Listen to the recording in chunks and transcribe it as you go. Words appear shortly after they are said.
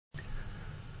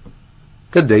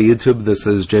Good day, YouTube. This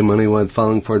is J Money with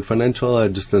Falling Forward Financial.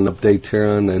 Just an update here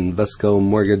on Invesco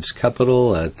Mortgage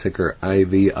Capital, ticker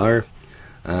IVR.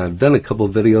 I've done a couple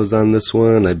videos on this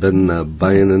one. I've been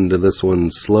buying into this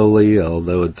one slowly,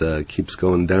 although it keeps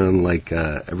going down like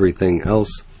everything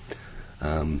else.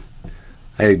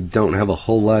 I don't have a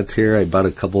whole lot here. I bought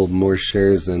a couple more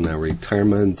shares in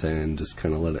retirement and just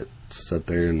kind of let it sit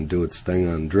there and do its thing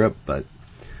on drip, but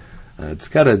it's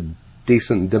got a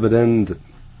decent dividend.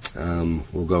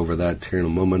 We'll go over that here in a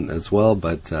moment as well,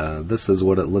 but this is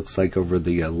what it looks like over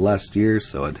the last year.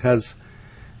 So it has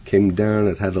came down.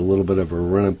 It had a little bit of a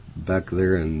run up back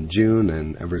there in June,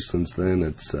 and ever since then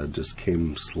it's just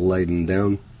came sliding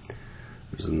down.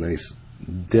 There's a nice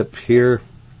dip here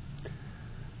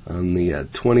on the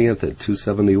 20th at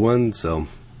 271. So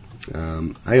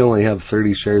I only have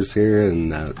 30 shares here,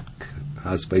 and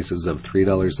cost basis of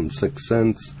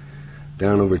 $3.06.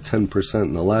 Down over 10%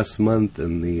 in the last month,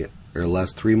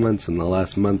 last 3 months. In the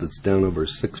last month, it's down over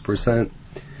 6%.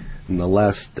 In the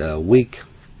last week,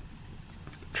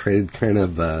 traded kind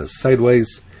of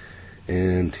sideways.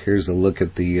 And here's a look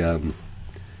at the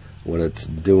what it's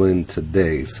doing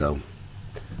today. So,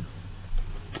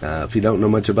 if you don't know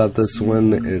much about this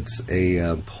one, it's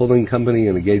a holding company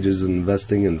and engages in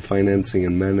investing in financing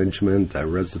and management,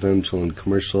 residential and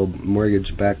commercial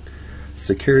mortgage-backed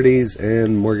securities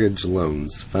and mortgage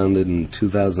loans. Founded in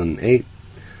 2008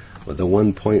 with a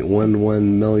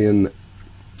 1.11 million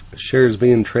shares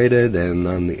being traded, and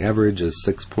on the average is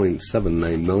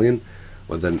 6.79 million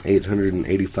with an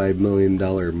 $885 million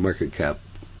market cap.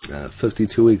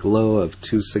 52-week low of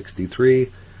 263,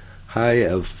 high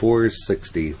of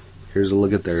 460. Here's a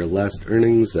look at their last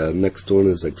earnings. Next one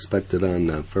is expected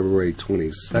on February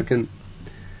 22nd.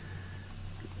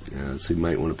 So you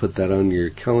might want to put that on your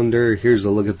calendar. Here's a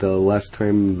look at the last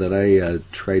time that I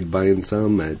tried buying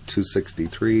some at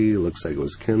 263. Looks like it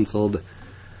was canceled.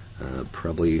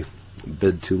 Probably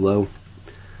bid too low.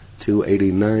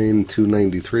 289,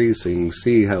 293. So you can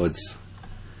see how it's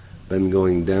been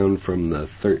going down from the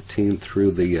 13th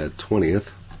through the 20th.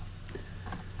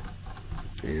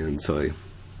 And so I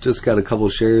just got a couple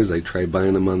shares. I tried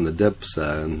buying them on the dips.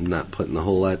 Not putting a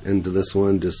whole lot into this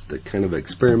one, just to kind of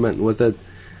experiment with it.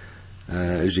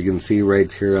 As you can see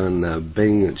right here on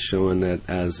Bing, it's showing it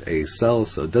as a sell,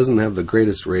 so it doesn't have the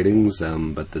greatest ratings,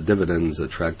 but the dividend's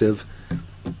attractive.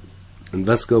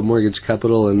 Invesco Mortgage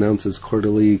Capital announces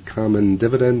quarterly common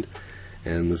dividend,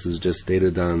 and this is just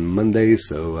dated on Monday,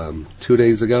 so 2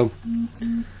 days ago.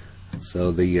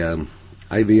 So the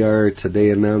IVR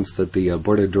today announced that the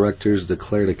board of directors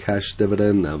declared a cash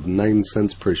dividend of 9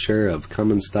 cents per share of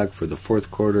common stock for the fourth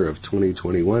quarter of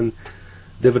 2021.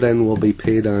 Dividend will be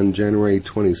paid on January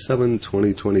 27,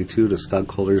 2022 to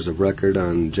stockholders of record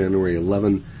on January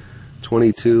 11,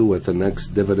 22, with the next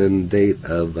dividend date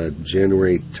of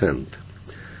January 10th.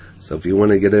 So if you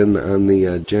want to get in on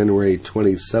the January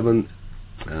 27th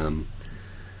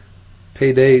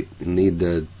pay date, you need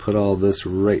to put all this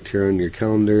right here on your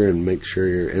calendar and make sure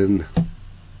you're in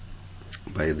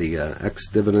by the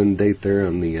ex-dividend date there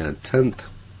on the 10th.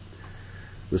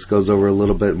 This goes over a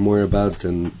little bit more about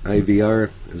an IVR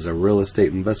is a real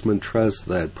estate investment trust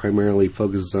that primarily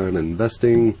focuses on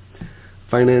investing,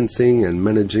 financing, and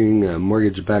managing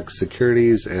mortgage-backed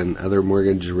securities and other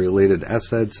mortgage-related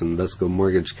assets. Invesco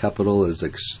Mortgage Capital is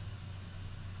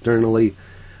externally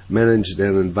managed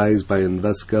and advised by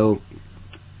Invesco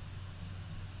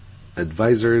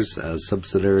Advisors, a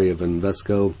subsidiary of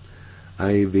Invesco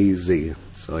IVZ.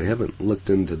 So I haven't looked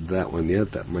into that one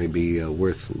yet. That might be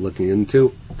worth looking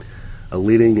into. A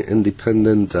leading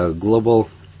independent global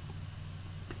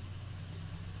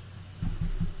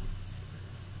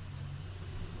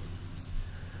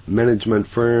management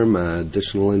firm.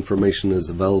 Additional information is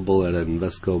available at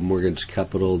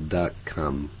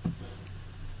invescomortgagecapital.com.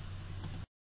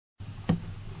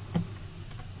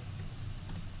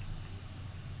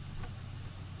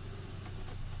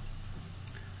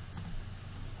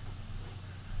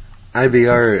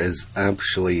 IVR is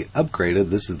actually upgraded.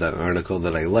 This is that article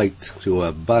that I liked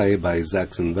to buy by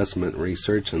Zacks Investment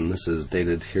Research, and this is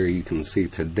dated here, you can see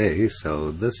today.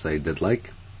 So this I did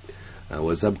like.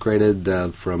 Was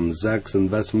upgraded from Zacks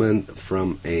Investment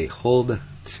from a hold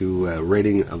to a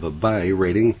rating of a buy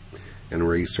rating, and a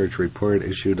research report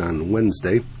issued on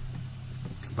Wednesday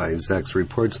by Zacks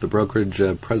reports the brokerage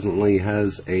presently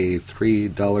has a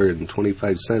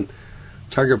 $3.25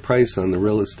 target price on the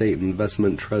real estate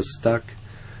investment trust stock.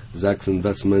 Zacks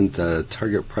Investment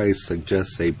target price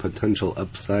suggests a potential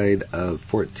upside of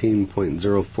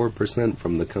 14.04%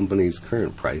 from the company's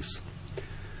current price.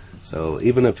 So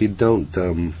even if you don't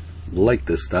like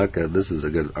this stock. This is a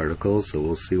good article, so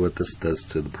we'll see what this does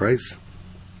to the price.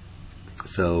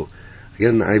 So,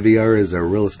 again, IVR is a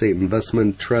real estate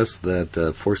investment trust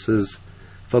that focuses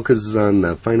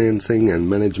on financing and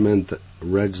management,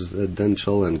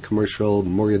 residential and commercial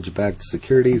mortgage-backed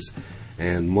securities,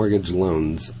 and mortgage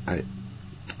loans.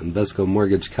 Invesco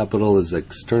Mortgage Capital is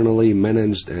externally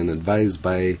managed and advised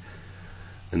by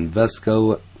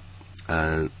Invesco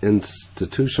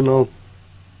Institutional,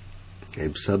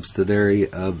 a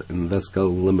subsidiary of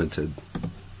Invesco Limited.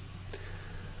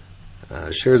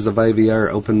 Shares of IVR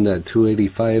opened at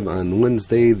 $285 on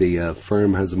Wednesday. The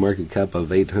firm has a market cap of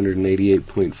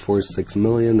 $888.46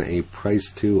 million, a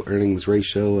price-to-earnings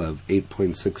ratio of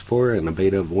 8.64, and a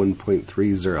beta of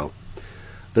 1.30.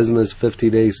 Business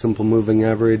 50-day simple moving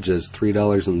average is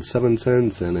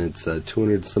 $3.07, and its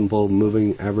 200 simple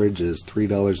moving average is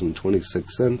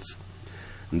 $3.26.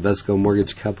 Invesco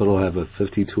Mortgage Capital have a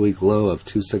 52-week low of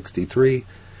 $263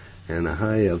 and a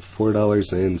high of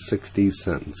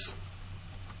 $4.60.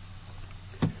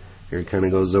 Here it kind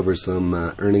of goes over some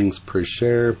earnings per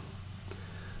share.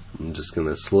 I'm just going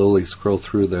to slowly scroll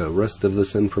through the rest of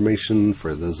this information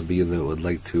for those of you that would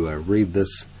like to read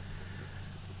this.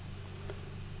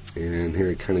 And here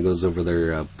it kind of goes over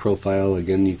their profile.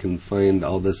 Again, you can find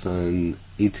all this on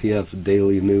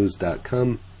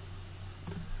etfdailynews.com.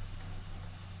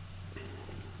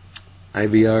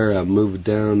 IVR moved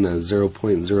down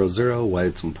 0.00. Why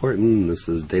it's important, this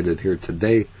is dated here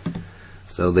today.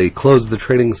 So they closed the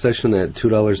trading session at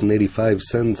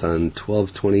 $2.85 on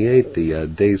 12/28. The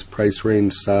day's price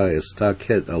range saw a stock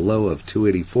hit a low of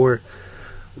 $2.84,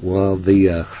 while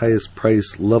the highest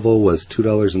price level was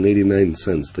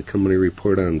 $2.89. The company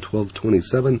report on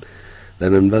 12/27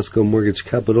 that Invesco Mortgage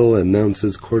Capital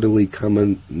announces quarterly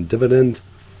common dividend.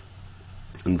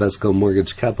 Invesco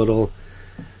Mortgage Capital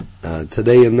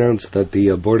today announced that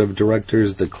the board of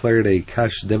directors declared a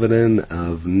cash dividend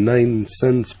of 9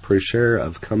 cents per share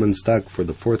of common stock for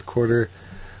the fourth quarter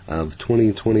of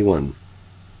 2021.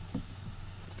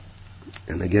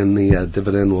 And again, the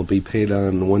dividend will be paid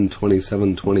on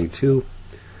 1/27/22,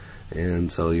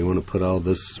 and so you want to put all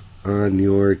this on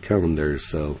your calendar.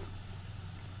 So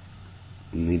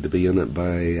you need to be in it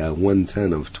by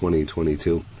 1/10 of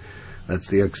 2022. That's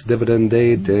the ex-dividend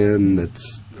date, and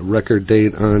it's the record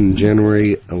date on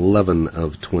January 11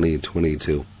 of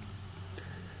 2022.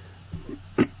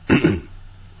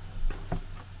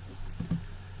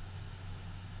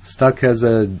 Stock has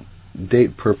a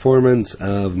date performance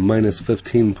of minus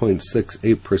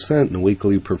 15.68% and a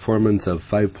weekly performance of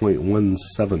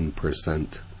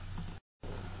 5.17%.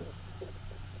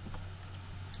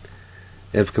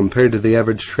 If compared to the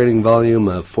average trading volume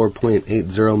of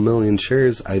 4.80 million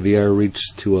shares, IVR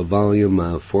reached to a volume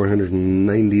of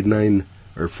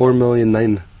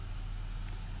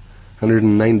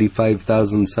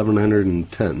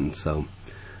 4,995,710. So,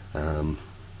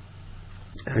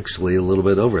 actually a little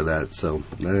bit over that. So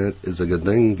that is a good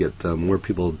thing. Get more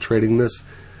people trading this.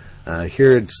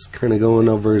 Here it's kind of going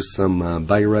over some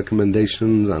buy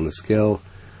recommendations on a scale.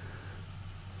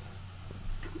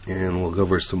 And we'll go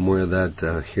over some more of that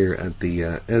here at the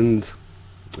end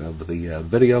of the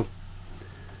video.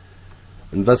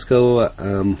 Invesco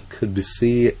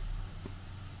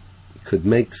could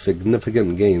make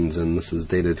significant gains, and this is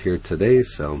dated here today.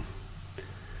 So,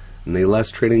 in the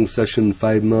last trading session,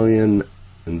 5 million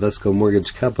Invesco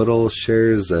Mortgage Capital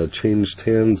shares changed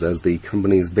hands as the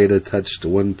company's beta touched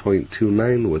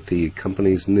 1.29, with the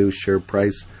company's new share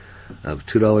price of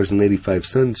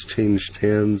 $2.85 changed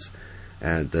hands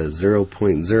at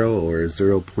 0.0 or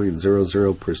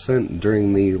 0.00%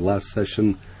 during the last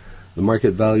session. The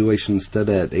market valuation stood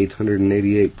at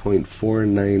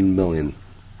 $888.49 million.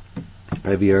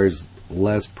 IVR's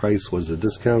last price was a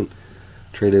discount,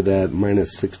 traded at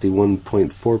minus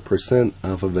 61.4%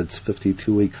 off of its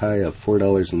 52-week high of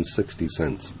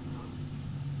 $4.60.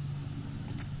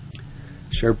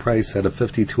 Share price had a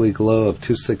 52-week low of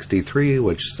 $263,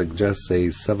 which suggests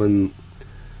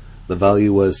the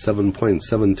value was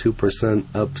 7.72%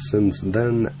 up since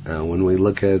then. When we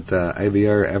look at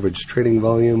IVR average trading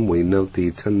volume, we note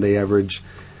the 10-day average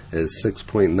is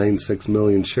 6.96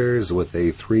 million shares, with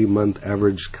a 3-month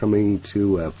average coming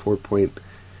to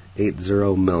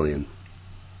 4.80 million.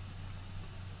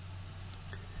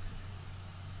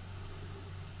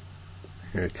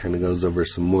 Here it kind of goes over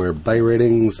some more buy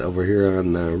ratings over here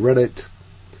on Reddit.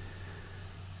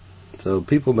 So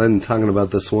people have been talking about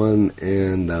this one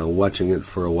and watching it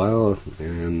for a while,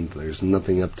 and there's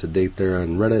nothing up to date there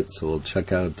on Reddit, so we'll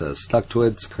check out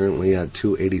StockTwits, currently at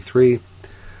 283,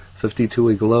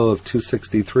 52-week low of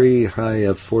 263, high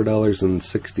of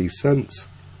 $4.60.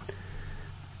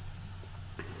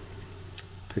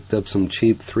 Picked up some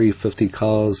cheap 350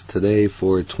 calls today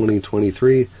for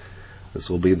 2023. This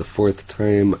will be the fourth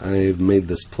time I've made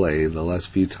this play. The last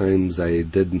few times I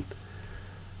did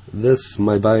this,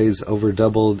 my buys over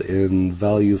doubled in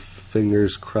value.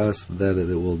 Fingers crossed that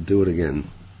it will do it again.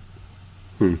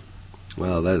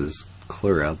 Wow, that is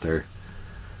clear out there.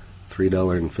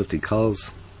 $3.50 calls.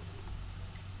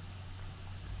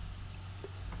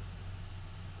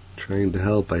 Trying to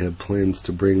help. I have plans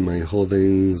to bring my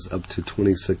holdings up to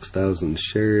 26,000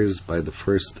 shares by the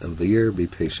first of the year. Be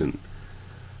patient.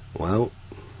 Wow.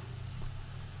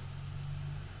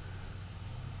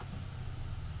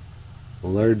 The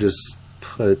largest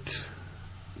put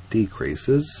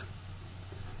decreases.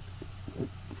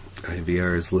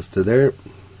 IVR is listed there.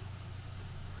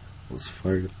 As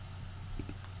far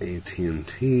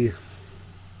AT&T.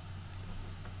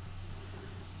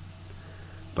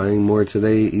 Buying more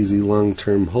today, easy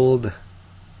long-term hold.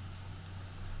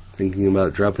 Thinking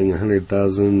about dropping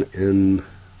 100,000 in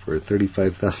for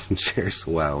 35,000 shares.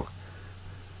 Wow.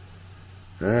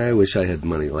 I wish I had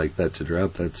money like that to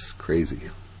drop. That's crazy.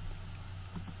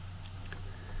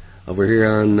 Over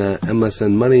here on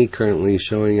MSN Money, currently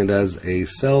showing it as a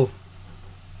sell.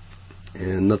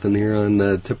 And nothing here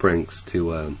on tip ranks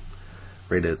to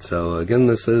rate it. So again,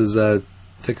 this is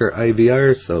ticker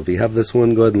IVR, so if you have this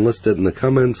one, go ahead and list it in the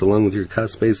comments along with your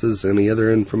cost basis. Any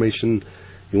other information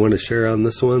you want to share on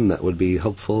this one, that would be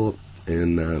helpful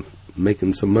in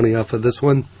making some money off of this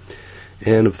one.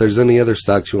 And if there's any other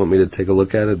stocks you want me to take a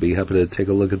look at, I'd be happy to take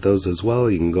a look at those as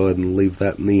well. You can go ahead and leave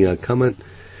that in the comment,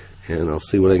 and I'll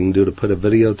see what I can do to put a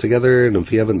video together. And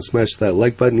if you haven't smashed that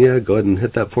like button yet, go ahead and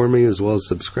hit that for me, as well as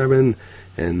subscribing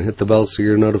and hit the bell so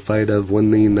you're notified of when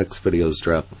the next videos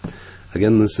drop.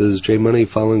 Again, this is J Money,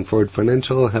 Falling Forward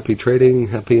Financial. Happy trading,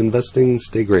 happy investing,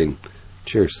 stay green.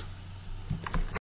 Cheers.